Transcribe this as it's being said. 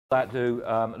that to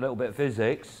a little bit of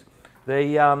physics.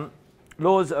 The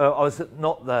laws, I was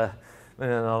not the,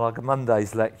 like a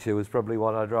Monday's lecture was probably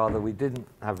one I'd rather we didn't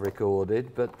have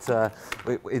recorded, but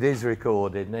it is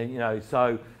recorded. And,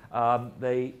 so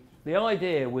the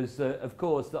idea was, of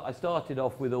course, that I started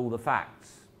off with all the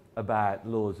facts about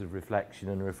laws of reflection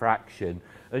and refraction,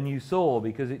 and you saw,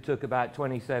 because it took about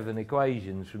 27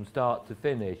 equations from start to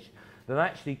finish, that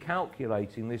actually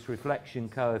calculating this reflection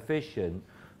coefficient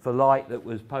for light that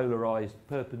was polarized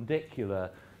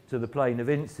perpendicular to the plane of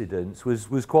incidence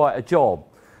was quite a job.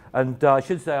 And I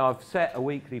should say I've set a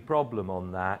weekly problem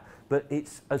on that, but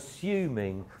it's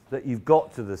assuming that you've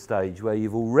got to the stage where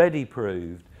you've already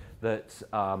proved that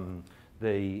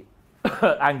the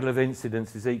angle of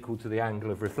incidence is equal to the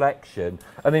angle of reflection.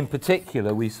 And in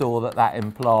particular, we saw that that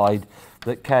implied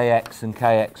that kx and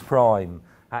kx prime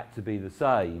had to be the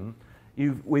same.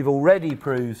 We've already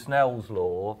proved Snell's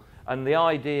law, and the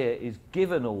idea is,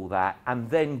 given all that, and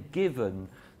then given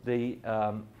the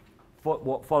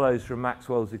what follows from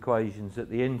Maxwell's equations at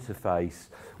the interface,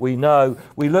 we know,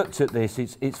 we looked at this,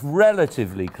 it's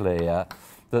relatively clear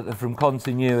that from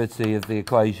continuity of the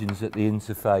equations at the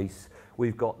interface,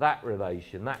 we've got that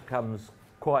relation. That comes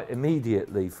quite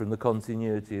immediately from the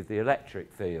continuity of the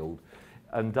electric field.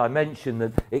 And I mentioned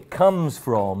that it comes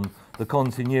from the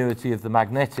continuity of the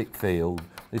magnetic field.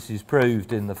 This is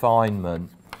proved in the Feynman,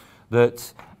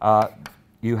 that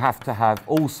you have to have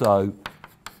also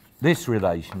this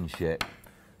relationship.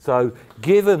 So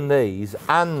given these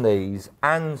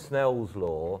and Snell's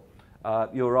law,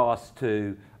 you're asked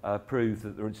to prove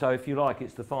that so if you like,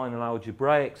 it's the final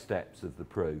algebraic steps of the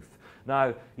proof.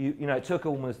 Now, it took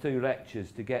almost 2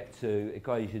 lectures to get to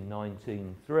equation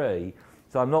 19.3,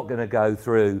 so I'm not going to go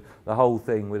through the whole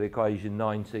thing with equation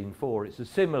 19.4. It's a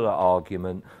similar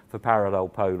argument for parallel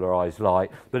polarized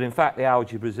light, but in fact the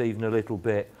algebra is even a little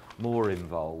bit more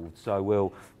involved, so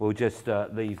we'll just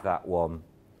leave that one.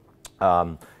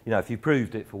 If you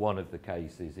proved it for one of the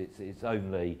cases, it's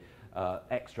only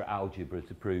extra algebra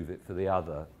to prove it for the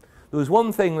other. There was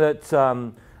one thing that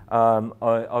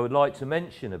I would like to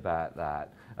mention about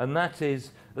that, and that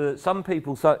is that some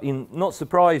people, not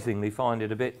surprisingly, find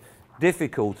it a bit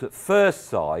difficult at first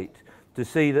sight to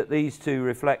see that these 2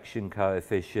 reflection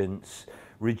coefficients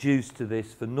reduce to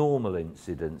this for normal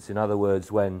incidence. In other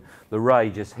words, when the ray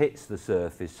just hits the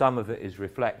surface, some of it is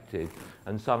reflected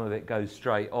and some of it goes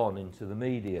straight on into the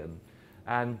medium.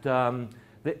 And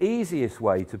the easiest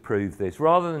way to prove this,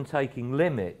 rather than taking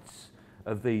limits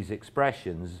of these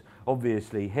expressions,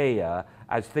 obviously here,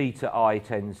 as theta I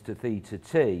tends to theta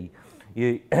t,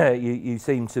 you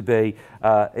seem to be,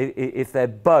 if they're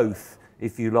both,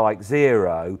 if you like,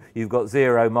 0, you've got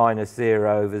 0 minus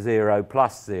 0 over 0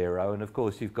 plus 0, and of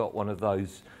course you've got one of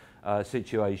those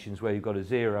situations where you've got a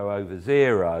 0 over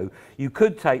 0. You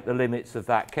could take the limits of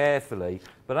that carefully,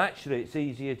 but actually it's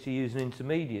easier to use an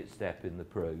intermediate step in the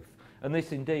proof. And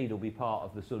this indeed will be part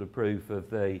of the sort of proof of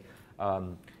the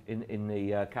in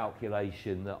the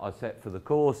calculation that I set for the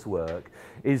coursework,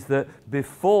 is that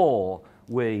before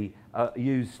we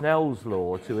use Snell's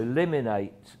law to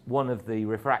eliminate one of the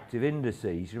refractive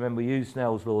indices, remember we use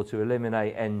Snell's law to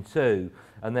eliminate N2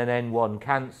 and then N1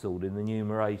 cancelled in the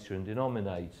numerator and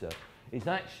denominator, it's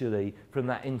actually from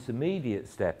that intermediate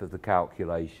step of the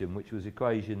calculation, which was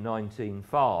equation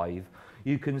 19.5,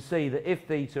 you can see that if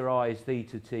theta I is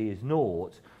theta t is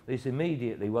 0, this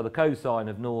immediately, well, the cosine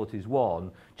of 0 is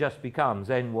 1, just becomes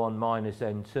N1 minus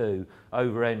N2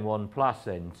 over N1 plus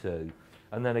N2.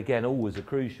 And then again, always a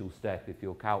crucial step if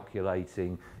you're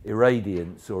calculating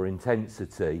irradiance or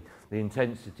intensity. The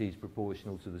intensity is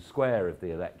proportional to the square of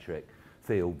the electric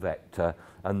field vector,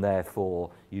 and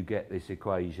therefore you get this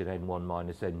equation N1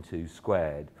 minus N2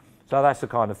 squared. So that's a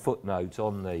kind of footnote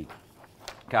on the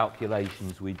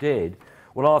calculations we did.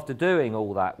 Well, after doing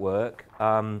all that work,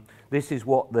 this is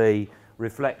what the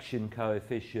reflection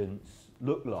coefficients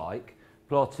look like,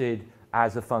 plotted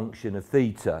as a function of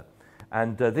theta.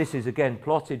 And this is again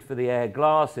plotted for the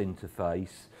air-glass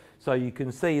interface. So you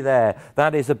can see there,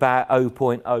 that is about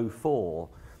 0.04.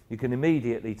 You can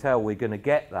immediately tell we're going to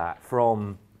get that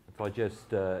from, if I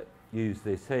just use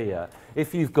this here,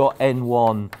 if you've got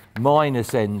N1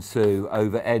 minus N2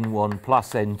 over N1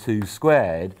 plus N2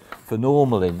 squared for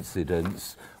normal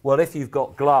incidence, well, if you've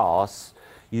got glass,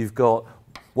 you've got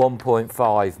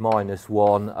 1.5 minus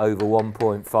 1 over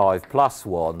 1.5 plus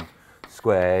 1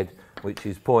 squared, which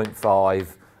is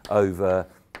 0.5 over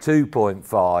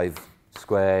 2.5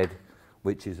 squared,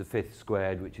 which is a 5th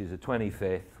squared, which is a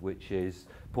 25th, which is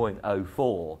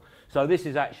 0.04. So this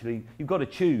is actually, you've got to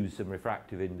choose some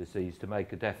refractive indices to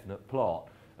make a definite plot.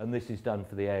 and this is done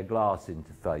for the air-glass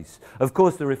interface. Of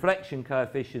course, the reflection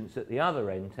coefficients at the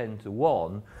other end tend to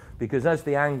 1, because as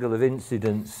the angle of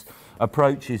incidence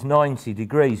approaches 90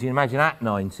 degrees, you imagine at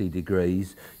 90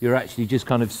 degrees, you're actually just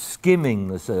kind of skimming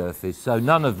the surface, so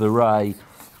none of the ray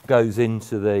goes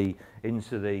into the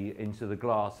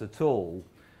glass at all.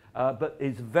 But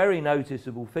it's a very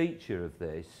noticeable feature of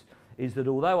this is that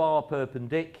although r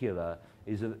perpendicular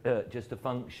is just a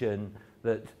function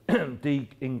that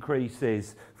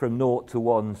increases from 0 to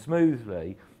 1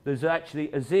 smoothly, there's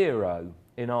actually a 0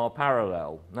 in r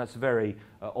parallel. And that's a very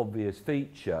obvious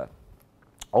feature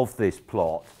of this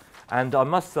plot. And I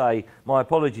must say, my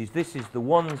apologies, this is the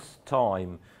one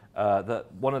time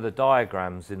that one of the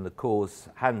diagrams in the course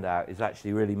handout is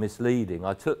actually really misleading.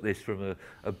 I took this from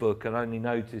a book and only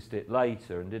noticed it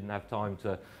later and didn't have time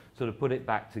to sort of put it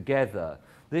back together.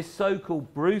 This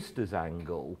so-called Brewster's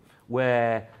angle,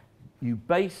 where you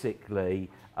basically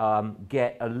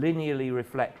get a linearly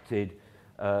reflected,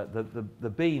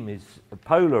 the beam is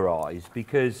polarized,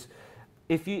 because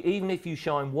even if you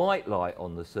shine white light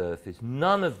on the surface,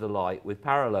 none of the light with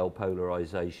parallel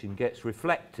polarization gets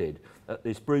reflected at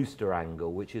this Brewster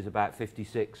angle, which is about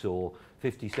 56 or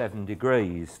 57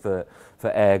 degrees for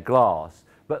air glass.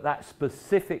 But that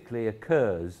specifically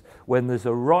occurs when there's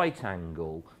a right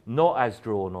angle, not as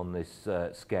drawn on this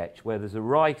sketch, where there's a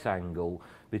right angle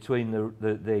between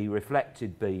the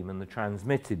reflected beam and the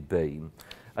transmitted beam.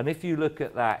 And if you look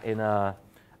at that in a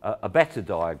better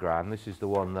diagram, this is the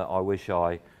one that I wish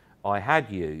I had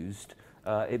used,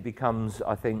 it becomes,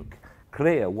 I think,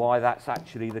 clear why that's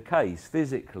actually the case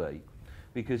physically.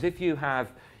 Because if you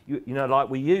have, you know, like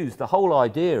we used, the whole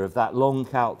idea of that long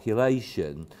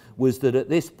calculation was that at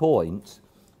this point,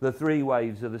 the three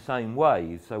waves are the same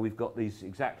wave. So we've got these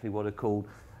exactly what are called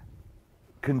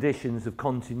conditions of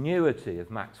continuity of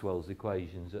Maxwell's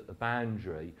equations at the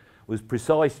boundary, was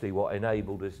precisely what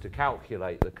enabled us to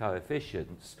calculate the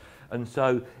coefficients. And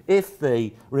so if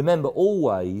remember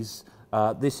always,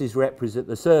 this is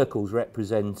the circles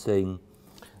representing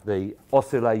the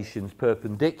oscillations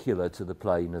perpendicular to the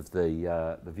plane of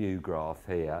the view graph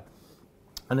here.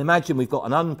 And imagine we've got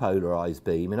an unpolarized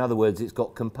beam. In other words, it's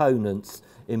got components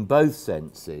in both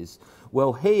senses.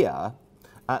 Well, here,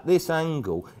 at this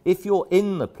angle, if you're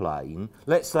in the plane,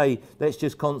 let's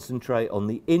just concentrate on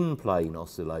the in-plane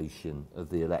oscillation of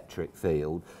the electric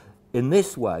field. In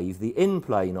this wave, the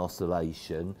in-plane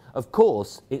oscillation, of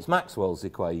course, it's Maxwell's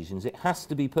equations. It has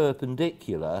to be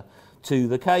perpendicular to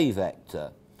the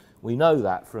k-vector. We know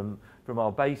that from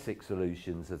our basic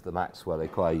solutions of the Maxwell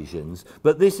equations.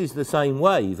 But this is the same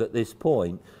wave at this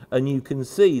point, and you can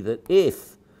see that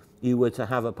if you were to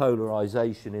have a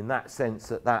polarization in that sense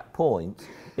at that point,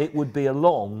 it would be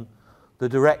along the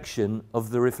direction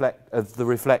of the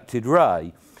reflected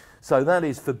ray. So that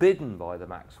is forbidden by the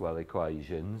Maxwell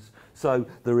equations. So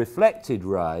the reflected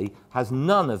ray has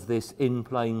none of this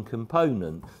in-plane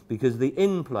component, because the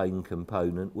in-plane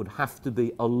component would have to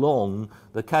be along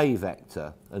the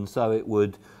k-vector, and so it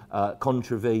would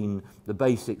contravene the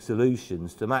basic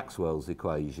solutions to Maxwell's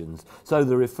equations. So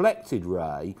the reflected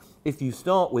ray, if you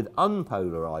start with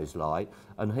unpolarized light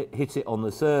and hit it on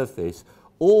the surface,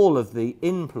 all of the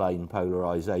in-plane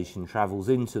polarization travels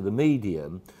into the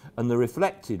medium, and the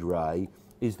reflected ray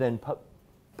is then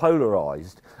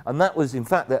polarized. And that was, in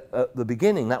fact, at the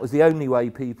beginning, that was the only way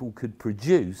people could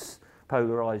produce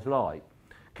polarized light.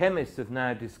 Chemists have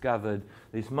now discovered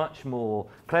this much more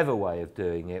clever way of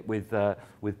doing it with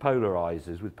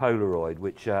polarizers, with Polaroid,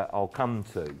 which I'll come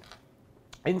to.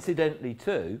 Incidentally,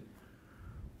 too,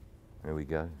 there we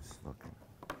go. It's a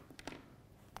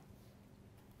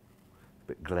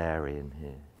bit glary in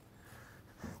here.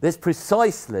 That's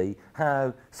precisely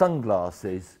how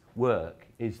sunglasses work,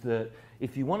 is that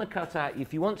if you want to cut out,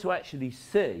 if you want to actually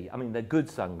see, I mean, they're good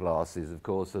sunglasses, of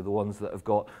course, are the ones that have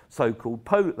got so-called,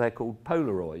 they're called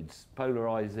Polaroids,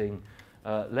 polarizing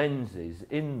lenses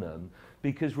in them,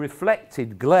 because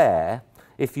reflected glare,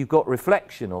 if you've got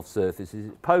reflection of surfaces,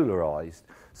 it's polarized.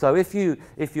 So if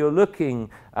you're looking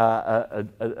at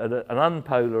an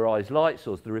unpolarized light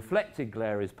source, the reflected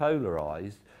glare is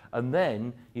polarized, and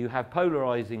then you have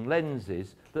polarizing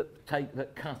lenses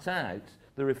that cut out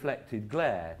the reflected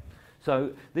glare.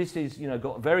 So this is,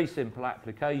 got a very simple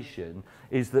application,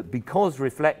 is that because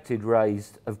reflected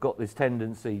rays have got this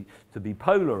tendency to be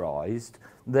polarized,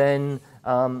 then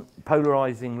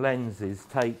polarizing lenses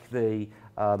take the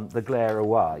glare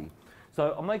away.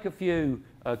 So I'll make a few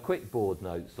quick board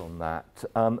notes on that.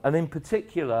 And in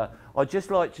particular, I'd just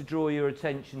like to draw your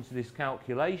attention to this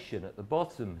calculation at the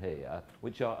bottom here,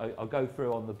 which I'll go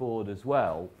through on the board as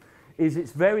well, is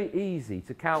it's very easy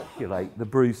to calculate the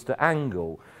Brewster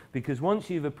angle. because once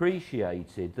you've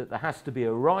appreciated that there has to be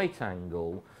a right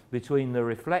angle between the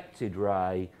reflected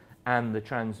ray and the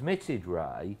transmitted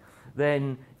ray,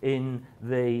 then in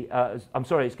the, I'm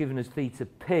sorry, it's given as theta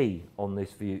p on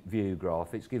this view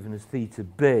graph. It's given as theta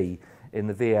b in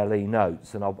the VLE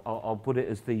notes, and I'll put it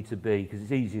as theta b because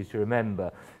it's easier to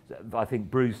remember. I think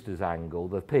Brewster's angle,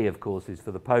 the p of course is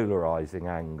for the polarizing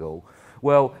angle.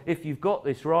 Well, if you've got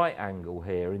this right angle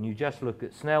here and you just look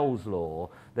at Snell's law,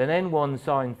 then n1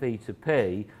 sine theta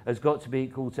p has got to be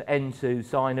equal to n2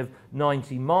 sine of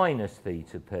 90 minus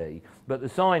theta p. But the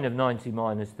sine of 90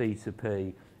 minus theta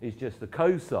p is just the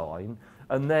cosine,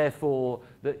 and therefore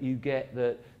that you get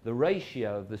that the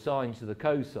ratio of the sine to the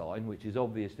cosine, which is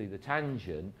obviously the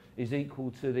tangent, is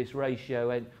equal to this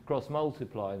ratio cross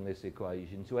multiplying this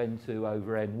equation to n2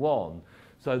 over n1.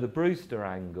 So the Brewster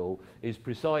angle is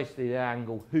precisely the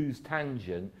angle whose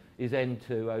tangent is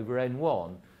n2 over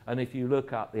n1. And if you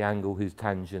look up the angle whose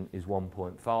tangent is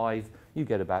 1.5, you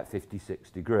get about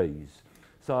 56 degrees.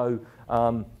 So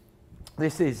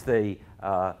this is the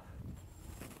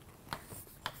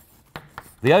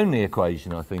only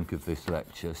equation, I think, of this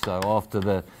lecture. So after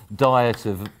the diet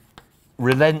of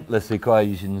relentless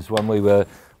equations when we were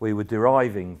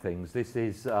deriving things, this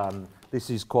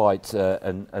is quite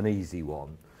an easy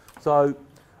one. So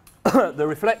the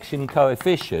reflection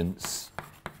coefficients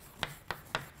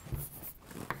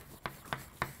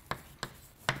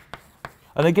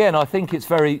and again, I think it's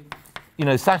very,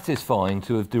 satisfying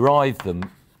to have derived them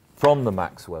from the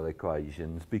Maxwell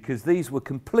equations, because these were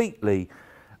completely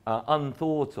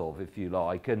unthought of, if you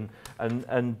like, and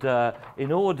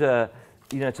in order,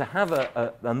 to have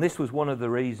and this was one of the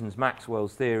reasons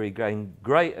Maxwell's theory gained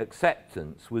great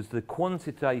acceptance, was the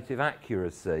quantitative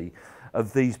accuracy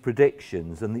of these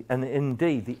predictions and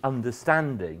indeed the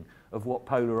understanding of what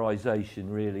polarization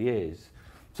really is.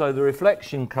 So the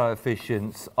reflection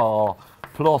coefficients are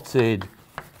plotted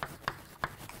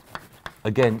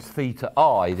against theta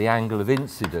I, the angle of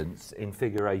incidence, in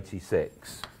figure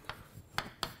 86.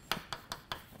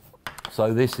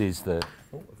 So this is the,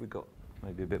 have we got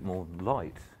maybe a bit more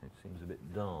light? It seems a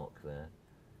bit dark there.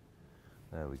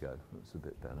 There we go, that's a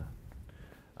bit better.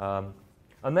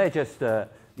 And they're just,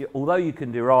 although you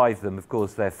can derive them, of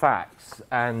course, they're facts.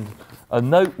 And a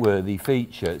noteworthy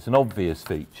feature, it's an obvious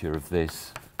feature of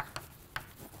this,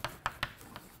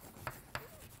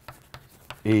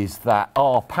 is that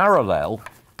R parallel,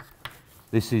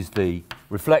 this is the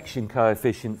reflection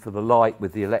coefficient for the light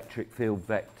with the electric field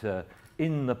vector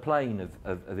in the plane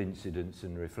of incidence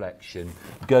and reflection,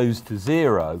 goes to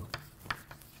 0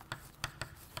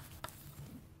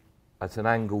 at an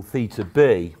angle theta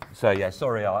b. So yeah,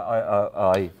 sorry,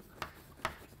 I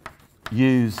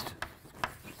used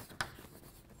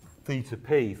theta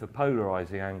p for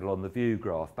polarizing angle on the view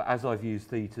graph, but as I've used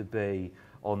theta b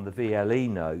on the VLE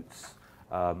notes,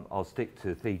 I'll stick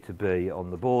to theta b on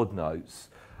the board notes,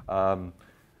 known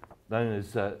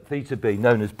as theta b,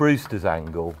 known as Brewster's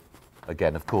angle.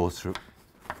 Again, of course,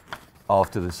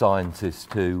 after the scientists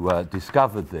who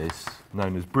discovered this,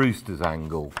 known as Brewster's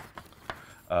angle,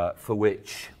 for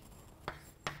which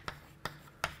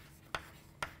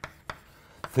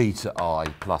theta I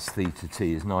plus theta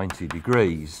t is 90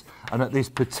 degrees. And at this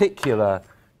particular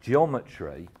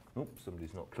geometry, oops,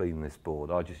 somebody's not cleaned this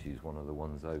board. I just use one of the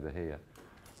ones over here.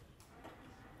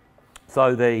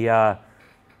 So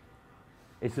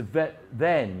it's a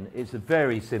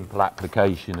very simple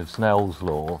application of Snell's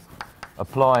law,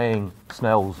 applying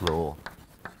Snell's law.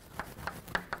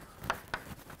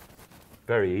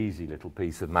 Very easy little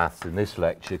piece of maths in this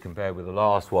lecture compared with the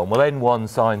last one. Well, n1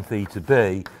 sine theta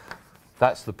b,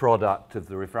 that's the product of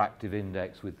the refractive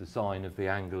index with the sine of the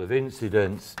angle of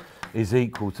incidence, is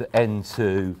equal to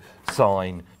n2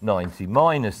 sine 90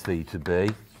 minus theta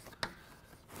b.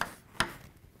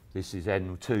 This is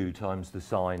n2 times the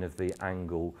sine of the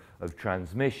angle of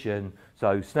transmission.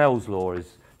 So Snell's law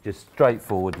is just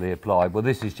straightforwardly applied. Well,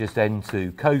 this is just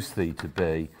n2 cos theta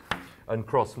b, and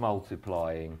cross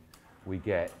multiplying we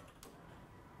get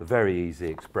the very easy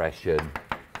expression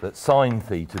that sine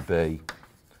theta b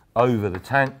over the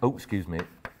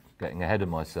getting ahead of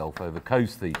myself, over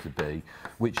cos theta b,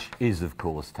 which is of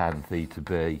course tan theta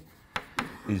b,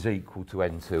 is equal to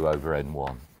n2 over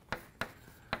n1.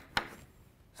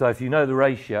 So if you know the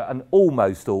ratio, and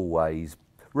almost always,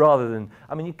 rather than,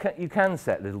 I mean, you can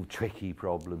set little tricky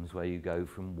problems where you go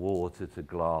from water to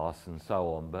glass and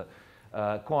so on, but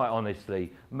quite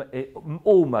honestly,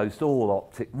 almost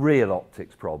all real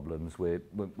optics problems,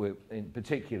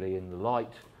 particularly in the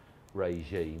light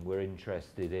regime, we're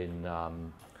interested in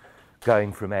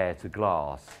going from air to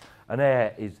glass. And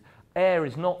air is, air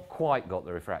has not quite got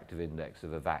the refractive index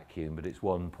of a vacuum, but it's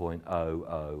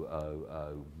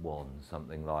 1.00001,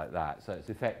 something like that. So it's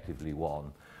effectively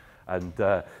 1.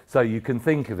 And so you can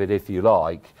think of it, if you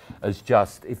like, as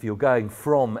just, if you're going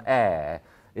from air,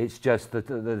 it's just that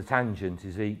the tangent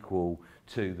is equal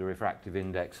to the refractive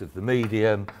index of the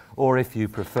medium, or if you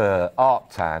prefer,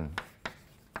 arctan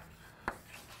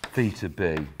theta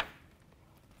b.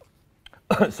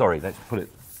 Sorry, let's put it,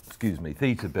 excuse me,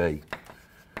 theta b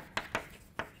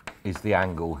is the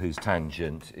angle whose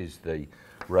tangent is the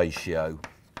ratio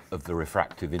of the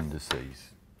refractive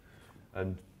indices.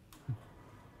 And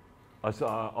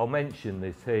I'll mention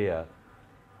this here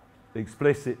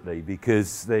explicitly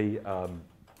because the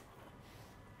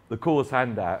course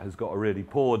handout has got a really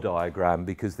poor diagram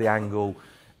because the angle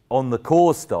on the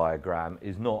course diagram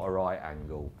is not a right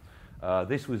angle.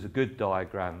 This was a good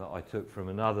diagram that I took from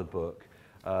another book.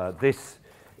 This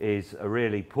is a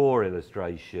really poor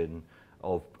illustration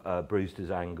of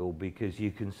Brewster's angle because you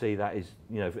can see that is,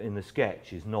 you know, in the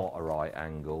sketch is not a right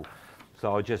angle.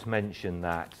 So I'll just mention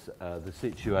that the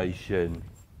situation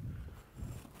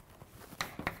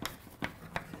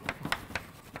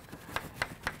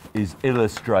is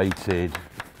illustrated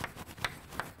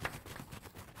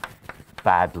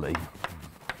badly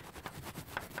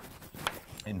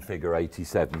in figure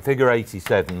 87. Figure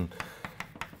 87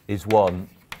 is one,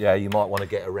 yeah, you might want to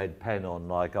get a red pen on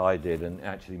like I did and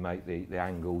actually make the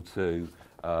angle to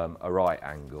a right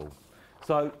angle.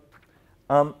 So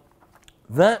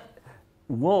that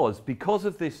was because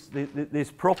of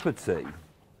this property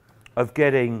of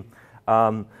getting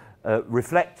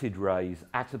reflected rays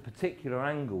at a particular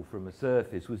angle from a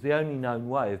surface was the only known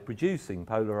way of producing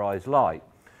polarized light.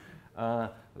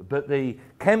 But the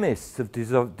chemists have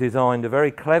designed a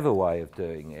very clever way of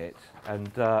doing it, and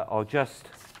I'll just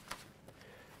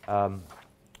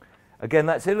again,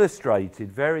 that's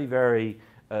illustrated very, very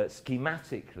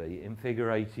schematically in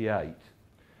figure 88.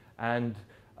 And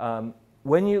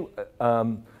when you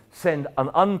send an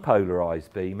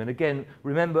unpolarized beam, and again,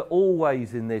 remember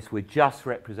always in this we're just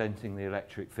representing the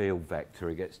electric field vector.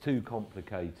 It gets too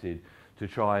complicated to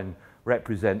try and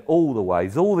represent all the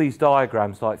waves. All these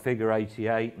diagrams like figure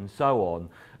 88 and so on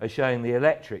are showing the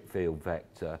electric field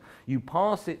vector. You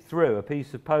pass it through a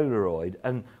piece of Polaroid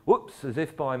and whoops, as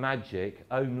if by magic,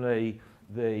 only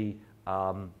the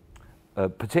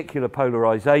particular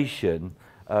polarization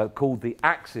called the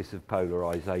axis of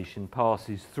polarization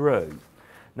passes through.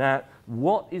 Now,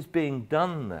 what is being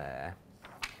done there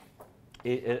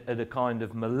at a kind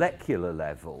of molecular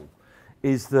level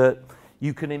is that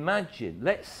you can imagine,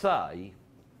 let's say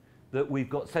that we've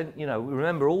got, you know,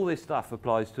 remember all this stuff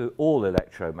applies to all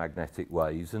electromagnetic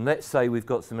waves, and let's say we've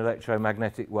got some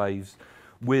electromagnetic waves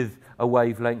with a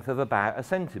wavelength of about a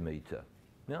centimetre.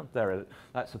 Yeah,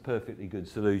 that's a perfectly good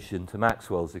solution to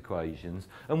Maxwell's equations,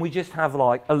 and we just have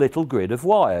like a little grid of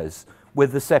wires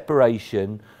with the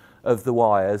separation of the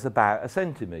wires about a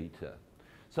centimetre.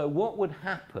 So what would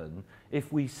happen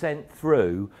if we sent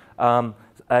through an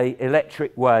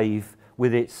electric wave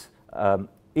with its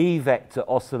E vector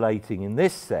oscillating in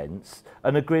this sense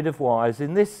and a grid of wires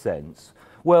in this sense?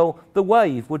 Well, the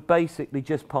wave would basically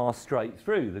just pass straight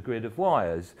through the grid of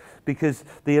wires because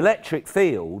the electric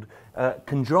field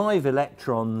can drive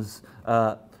electrons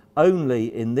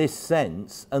only in this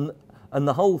sense, and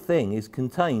the whole thing is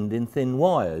contained in thin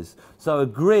wires. So a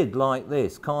grid like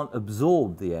this can't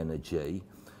absorb the energy,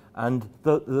 and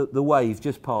the wave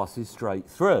just passes straight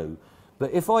through.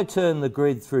 But if I turn the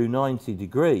grid through 90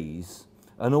 degrees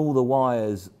and all the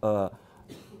wires,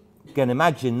 again,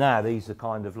 imagine now these are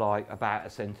kind of like about a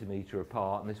centimetre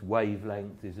apart and this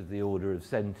wavelength is of the order of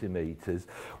centimetres.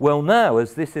 Well, now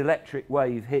as this electric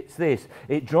wave hits this,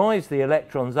 it drives the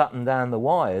electrons up and down the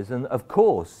wires, and of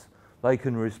course they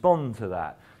can respond to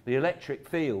that. The electric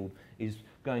field is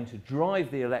going to drive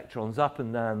the electrons up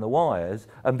and down the wires,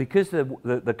 and because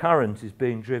the current is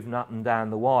being driven up and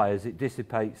down the wires, it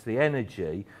dissipates the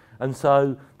energy, and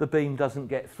so the beam doesn't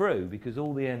get through because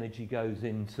all the energy goes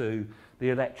into the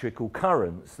electrical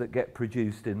currents that get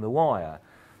produced in the wire.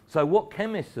 So what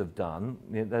chemists have done,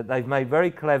 they've made very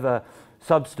clever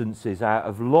substances out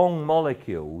of long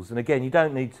molecules, and again, you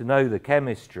don't need to know the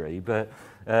chemistry, but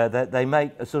they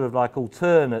make a sort of like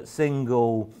alternate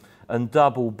single and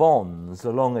double bonds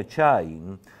along a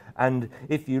chain, and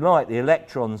if you like, the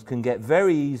electrons can get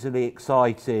very easily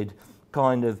excited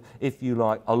kind of, if you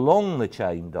like, along the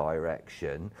chain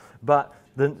direction, but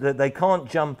they can't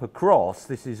jump across.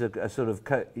 This is a sort of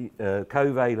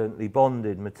covalently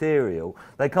bonded material.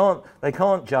 They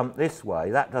can't jump this way.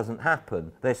 That doesn't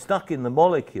happen. They're stuck in the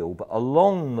molecule, but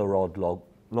along the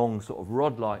long sort of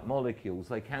rod-like molecules,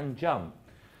 they can jump.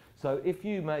 So if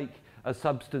you make a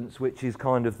substance which is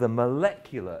kind of the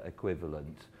molecular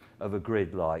equivalent of a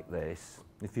grid like this,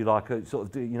 if you like, a sort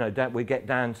of, you know, we get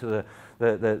down to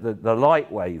the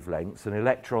light wavelengths and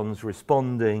electrons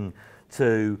responding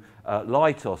to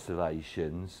light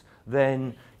oscillations,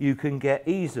 then you can get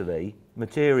easily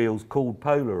materials called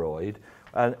Polaroid,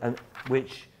 and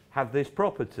which have this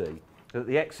property, that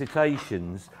the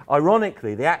excitations,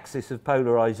 ironically, the axis of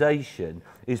polarization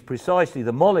is precisely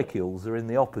the molecules are in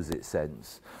the opposite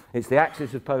sense. It's the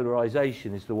axis of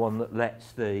polarization is the one that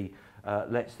lets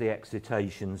the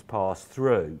excitations pass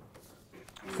through.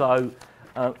 So,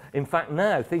 in fact,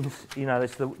 now things, you know,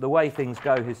 it's the way things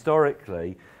go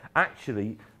historically.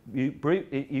 Actually, you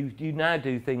now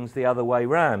do things the other way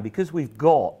round, because we've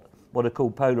got what are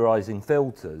called polarizing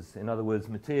filters. In other words,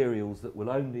 materials that will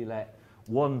only let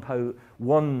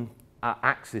one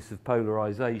axis of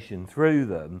polarization through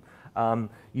them.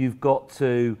 You've got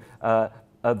to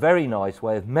a very nice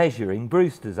way of measuring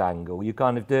Brewster's angle. You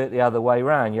kind of do it the other way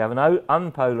around. You have an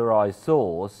unpolarized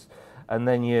source, and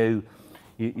then you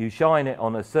shine it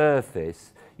on a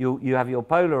surface. You have your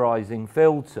polarizing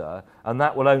filter, and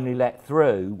that will only let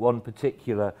through one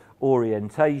particular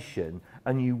orientation,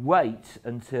 and you wait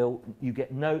until you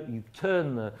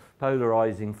turn the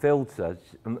polarizing filter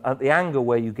at the angle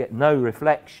where you get no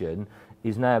reflection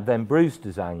is now then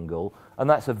Brewster's angle, and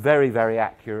that's a very, very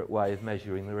accurate way of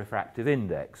measuring the refractive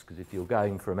index, because if you're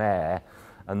going from air,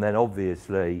 and then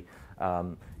obviously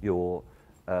you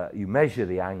measure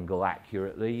the angle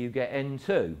accurately, you get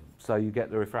N2, so you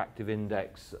get the refractive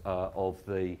index of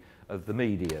the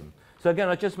medium. So again,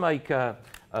 I just make a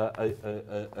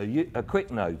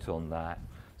quick note on that.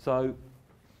 So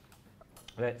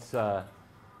let's.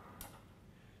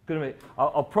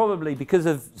 I'll probably, because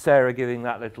of Sarah giving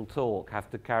that little talk, have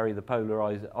to carry the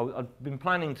polarizer. I've been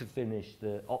planning to finish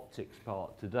the optics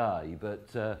part today, but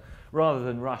rather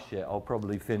than rush it, I'll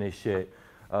probably finish it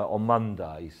on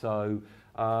Monday. So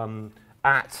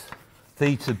at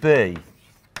theta b,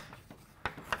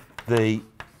 the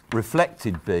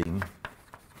reflected beam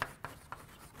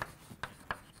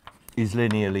is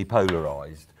linearly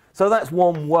polarized. So that's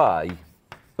one way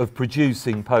of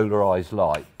producing polarized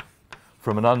light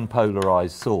from an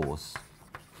unpolarized source.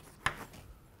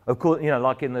 Of course, you know,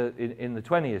 like in the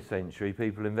 20th century,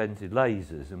 people invented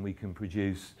lasers, and we can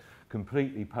produce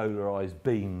completely polarized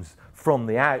beams from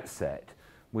the outset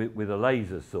with a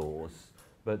laser source.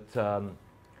 But the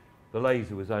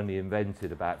laser was only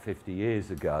invented about 50 years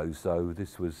ago, so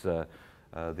this was the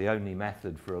only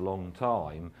method for a long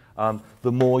time.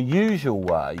 The more usual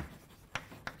way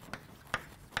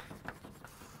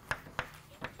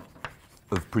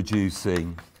of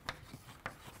producing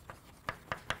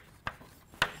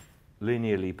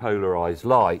linearly polarized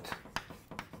light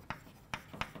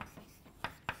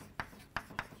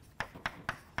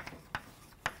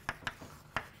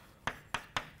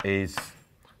is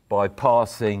by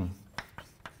passing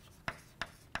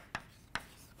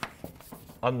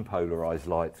unpolarized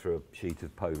light through a sheet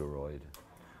of Polaroid,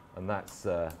 and that's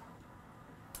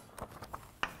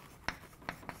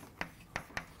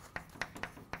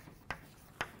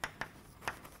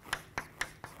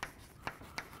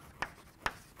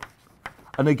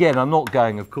and again, I'm not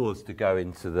going, of course, to go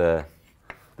into the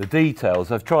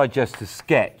details. I've tried just to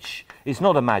sketch. It's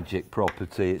not a magic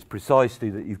property. It's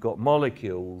precisely that you've got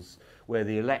molecules where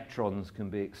the electrons can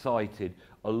be excited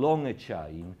along a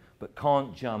chain but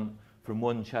can't jump from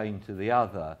one chain to the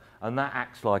other, and that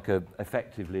acts like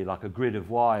effectively like a grid of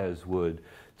wires would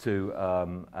to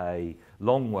a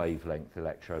long wavelength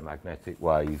electromagnetic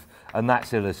wave, and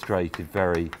that's illustrated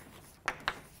very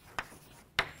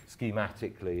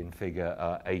schematically in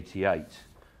figure 88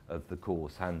 of the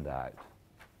course handout.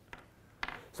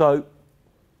 So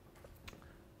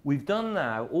we've done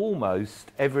now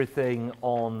almost everything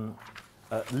on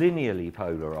linearly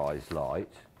polarized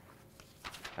light,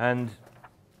 and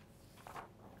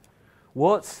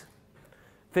what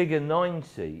figure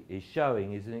 90 is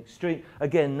showing is an extreme,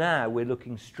 again now we're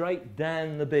looking straight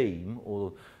down the beam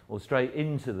or straight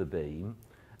into the beam,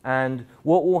 and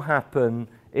what will happen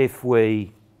if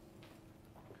we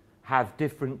have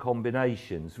different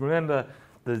combinations. Remember,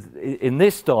 in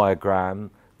this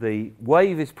diagram, the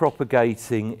wave is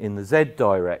propagating in the z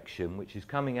direction, which is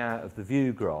coming out of the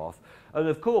view graph. And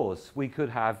of course, we could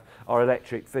have our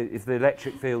electric field, if the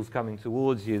electric field's coming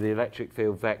towards you, the electric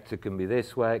field vector can be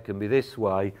this way, it can be this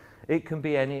way, it can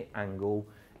be any angle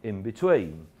in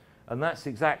between. And that's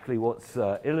exactly what's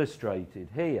illustrated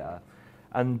here.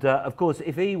 And of course,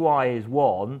 if EY is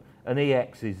 1 and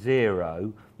EX is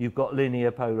 0, you've got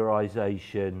linear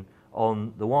polarization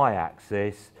on the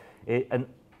y-axis. And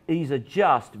these are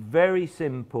just very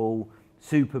simple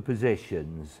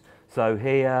superpositions. So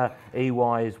here,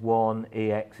 EY is 1,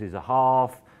 EX is a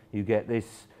half. You get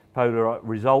this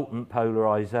resultant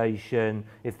polarization.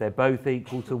 If they're both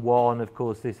equal to 1, of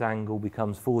course, this angle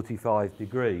becomes 45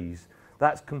 degrees.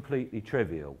 That's completely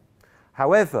trivial.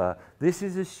 However, this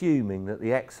is assuming that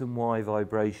the X and Y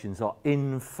vibrations are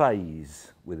in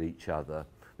phase with each other.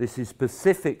 This is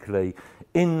specifically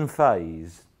in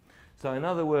phase. So in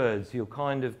other words, you're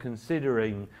kind of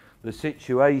considering the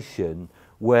situation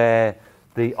where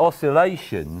the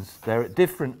oscillations, they're at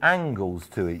different angles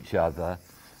to each other,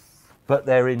 but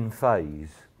they're in phase.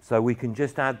 So we can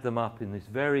just add them up in this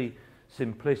very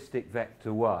simplistic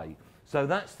vector way. So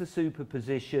that's the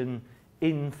superposition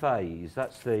in phase.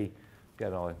 That's the,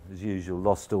 again, I, as usual,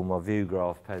 lost all my view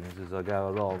graph pens as I go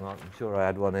along. I'm sure I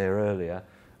had one here earlier.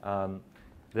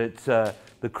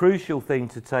 The crucial thing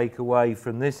to take away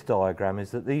from this diagram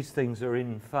is that these things are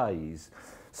in phase.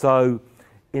 So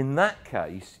in that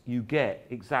case, you get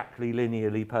exactly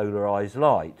linearly polarized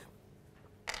light.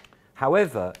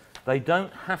 However, they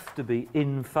don't have to be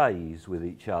in phase with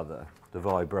each other, the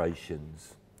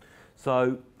vibrations.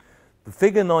 So the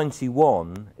figure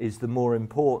 91 is the more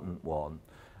important one.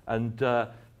 And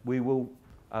we will,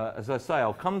 as I say,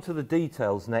 I'll come to the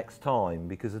details next time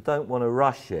because I don't want to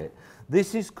rush it.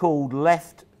 This is called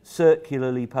left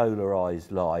circularly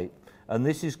polarized light, and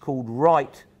this is called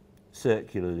right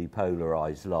circularly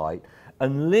polarized light.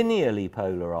 And linearly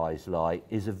polarized light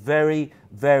is a very,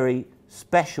 very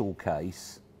special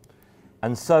case,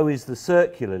 and so is the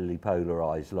circularly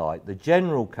polarized light. The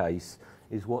general case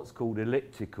is what's called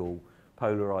elliptical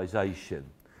polarization.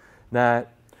 Now,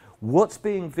 what's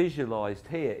being visualized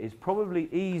here is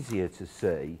probably easier to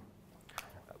see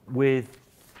with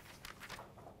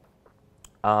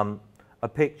a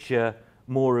picture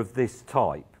more of this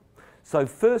type. So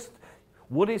first,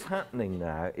 what is happening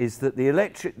now is that the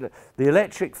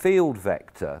electric field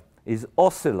vector is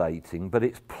oscillating, but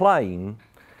its plane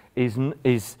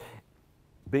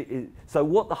so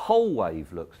what the whole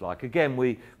wave looks like, again,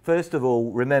 we first of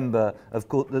all remember, of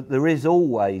course, that there is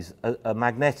always a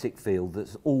magnetic field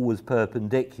that's always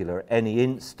perpendicular at any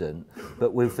instant,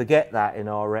 but we'll forget that in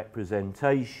our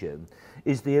representation,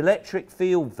 is the electric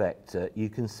field vector, you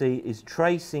can see, is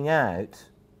tracing out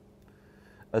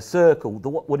a circle.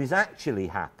 What is actually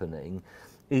happening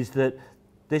is that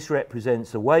this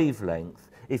represents a wavelength.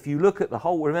 If you look at the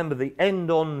whole, remember the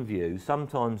end-on view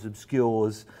sometimes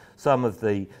obscures some of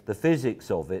the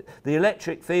physics of it. The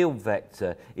electric field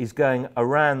vector is going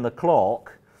around the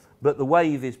clock, but the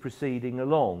wave is proceeding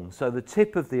along. So the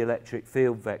tip of the electric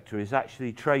field vector is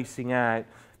actually tracing out,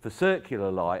 for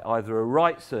circular light, either a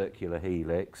right circular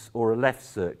helix or a left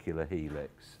circular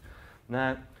helix.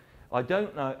 Now, I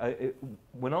don't know,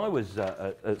 when I was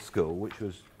at school, which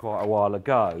was quite a while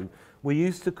ago, we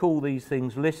used to call these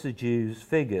things Lissajous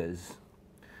figures,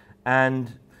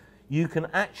 and you can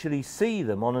actually see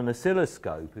them on an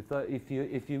oscilloscope. If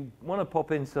you want to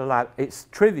pop into the lab, it's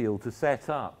trivial to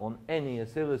set up on any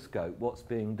oscilloscope what's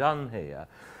being done here.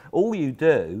 All you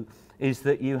do is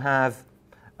that you have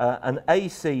an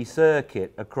AC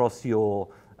circuit across your,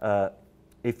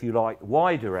 if you like,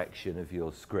 Y direction of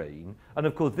your screen, and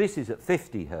of course this is at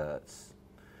 50 Hertz.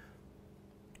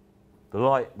 The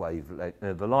light wave,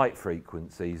 the light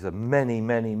frequencies are many,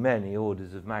 many, many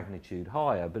orders of magnitude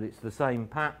higher, but it's the same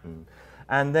pattern.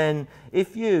 And then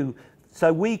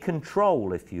so we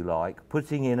control, if you like,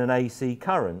 putting in an AC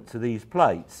current to these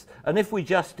plates. And if we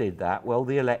just did that, well,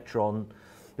 the electron,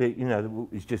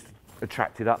 is just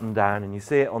attracted up and down, and you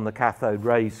see it on the cathode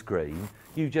ray screen,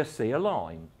 you just see a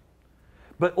line.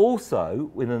 But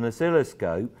also, with an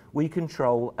oscilloscope, we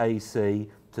control AC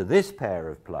to this pair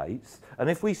of plates, and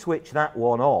if we switch that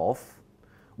one off,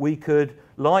 we could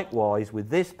likewise with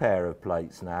this pair of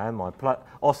plates now, my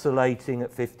oscillating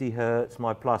at 50 Hertz,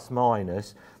 my plus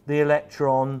minus, the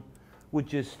electron would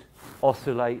just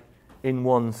oscillate in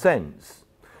one sense.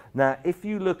 Now, if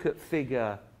you look at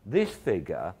this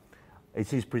figure,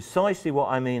 it is precisely what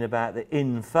I mean about the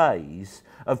in phase.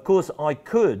 Of course, I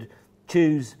could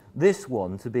choose this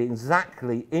one to be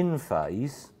exactly in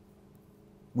phase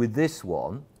with this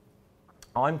one.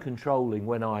 I'm controlling,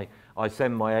 when I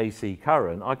send my AC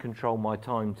current, I control my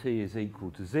time t is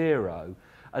equal to 0.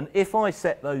 And if I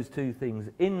set those two things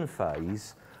in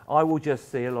phase, I will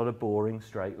just see a lot of boring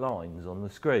straight lines on the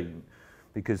screen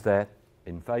because they're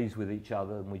in phase with each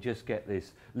other, and we just get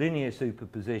this linear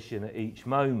superposition at each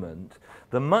moment.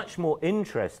 The much more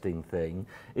interesting thing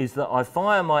is that I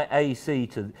fire my AC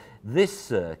to this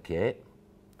circuit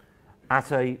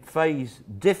at a phase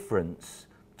difference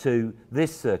to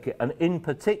this circuit, and in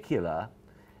particular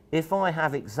if I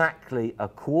have exactly a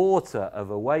quarter of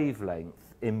a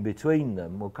wavelength in between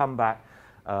them, we'll come back,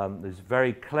 there's a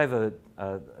very clever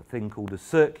thing called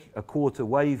a quarter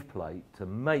wave plate to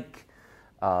make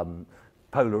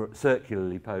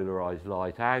circularly polarized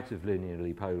light out of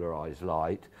linearly polarized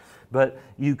light. But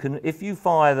you can, if you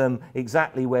fire them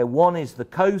exactly where one is the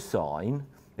cosine,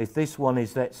 if this one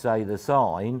is, let's say, the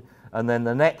sine, and then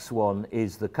the next one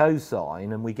is the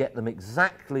cosine, and we get them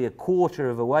exactly a quarter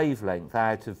of a wavelength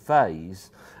out of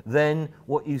phase, then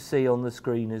what you see on the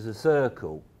screen is a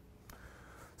circle.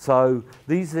 So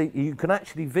these are, you can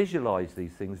actually visualize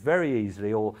these things very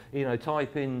easily, or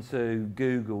type into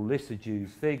Google Lissajous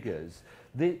figures.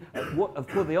 Of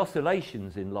course, the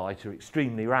oscillations in light are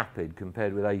extremely rapid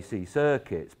compared with AC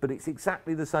circuits, but it's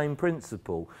exactly the same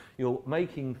principle. You're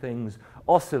making things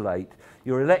oscillate.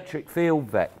 Your electric field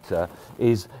vector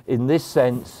is, in this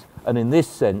sense and in this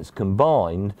sense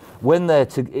combined. When they're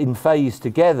in phase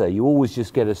together, you always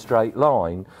just get a straight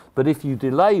line. But if you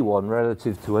delay one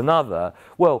relative to another,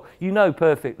 well, you know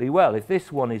perfectly well, if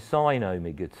this one is sine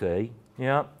omega t,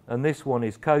 yeah, and this one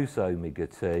is cos omega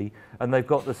t, and they've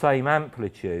got the same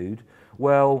amplitude,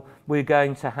 well, we're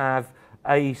going to have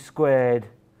a squared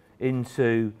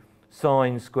into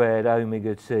sine squared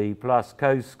omega t plus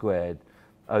cos squared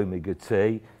omega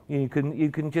t. You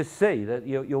can just see that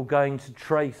you're going to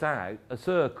trace out a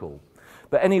circle.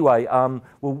 But anyway,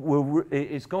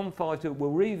 it's gone far too.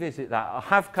 We'll revisit that. I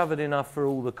have covered enough for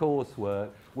all the coursework.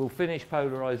 We'll finish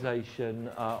polarization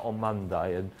on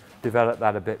Monday and develop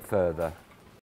that a bit further.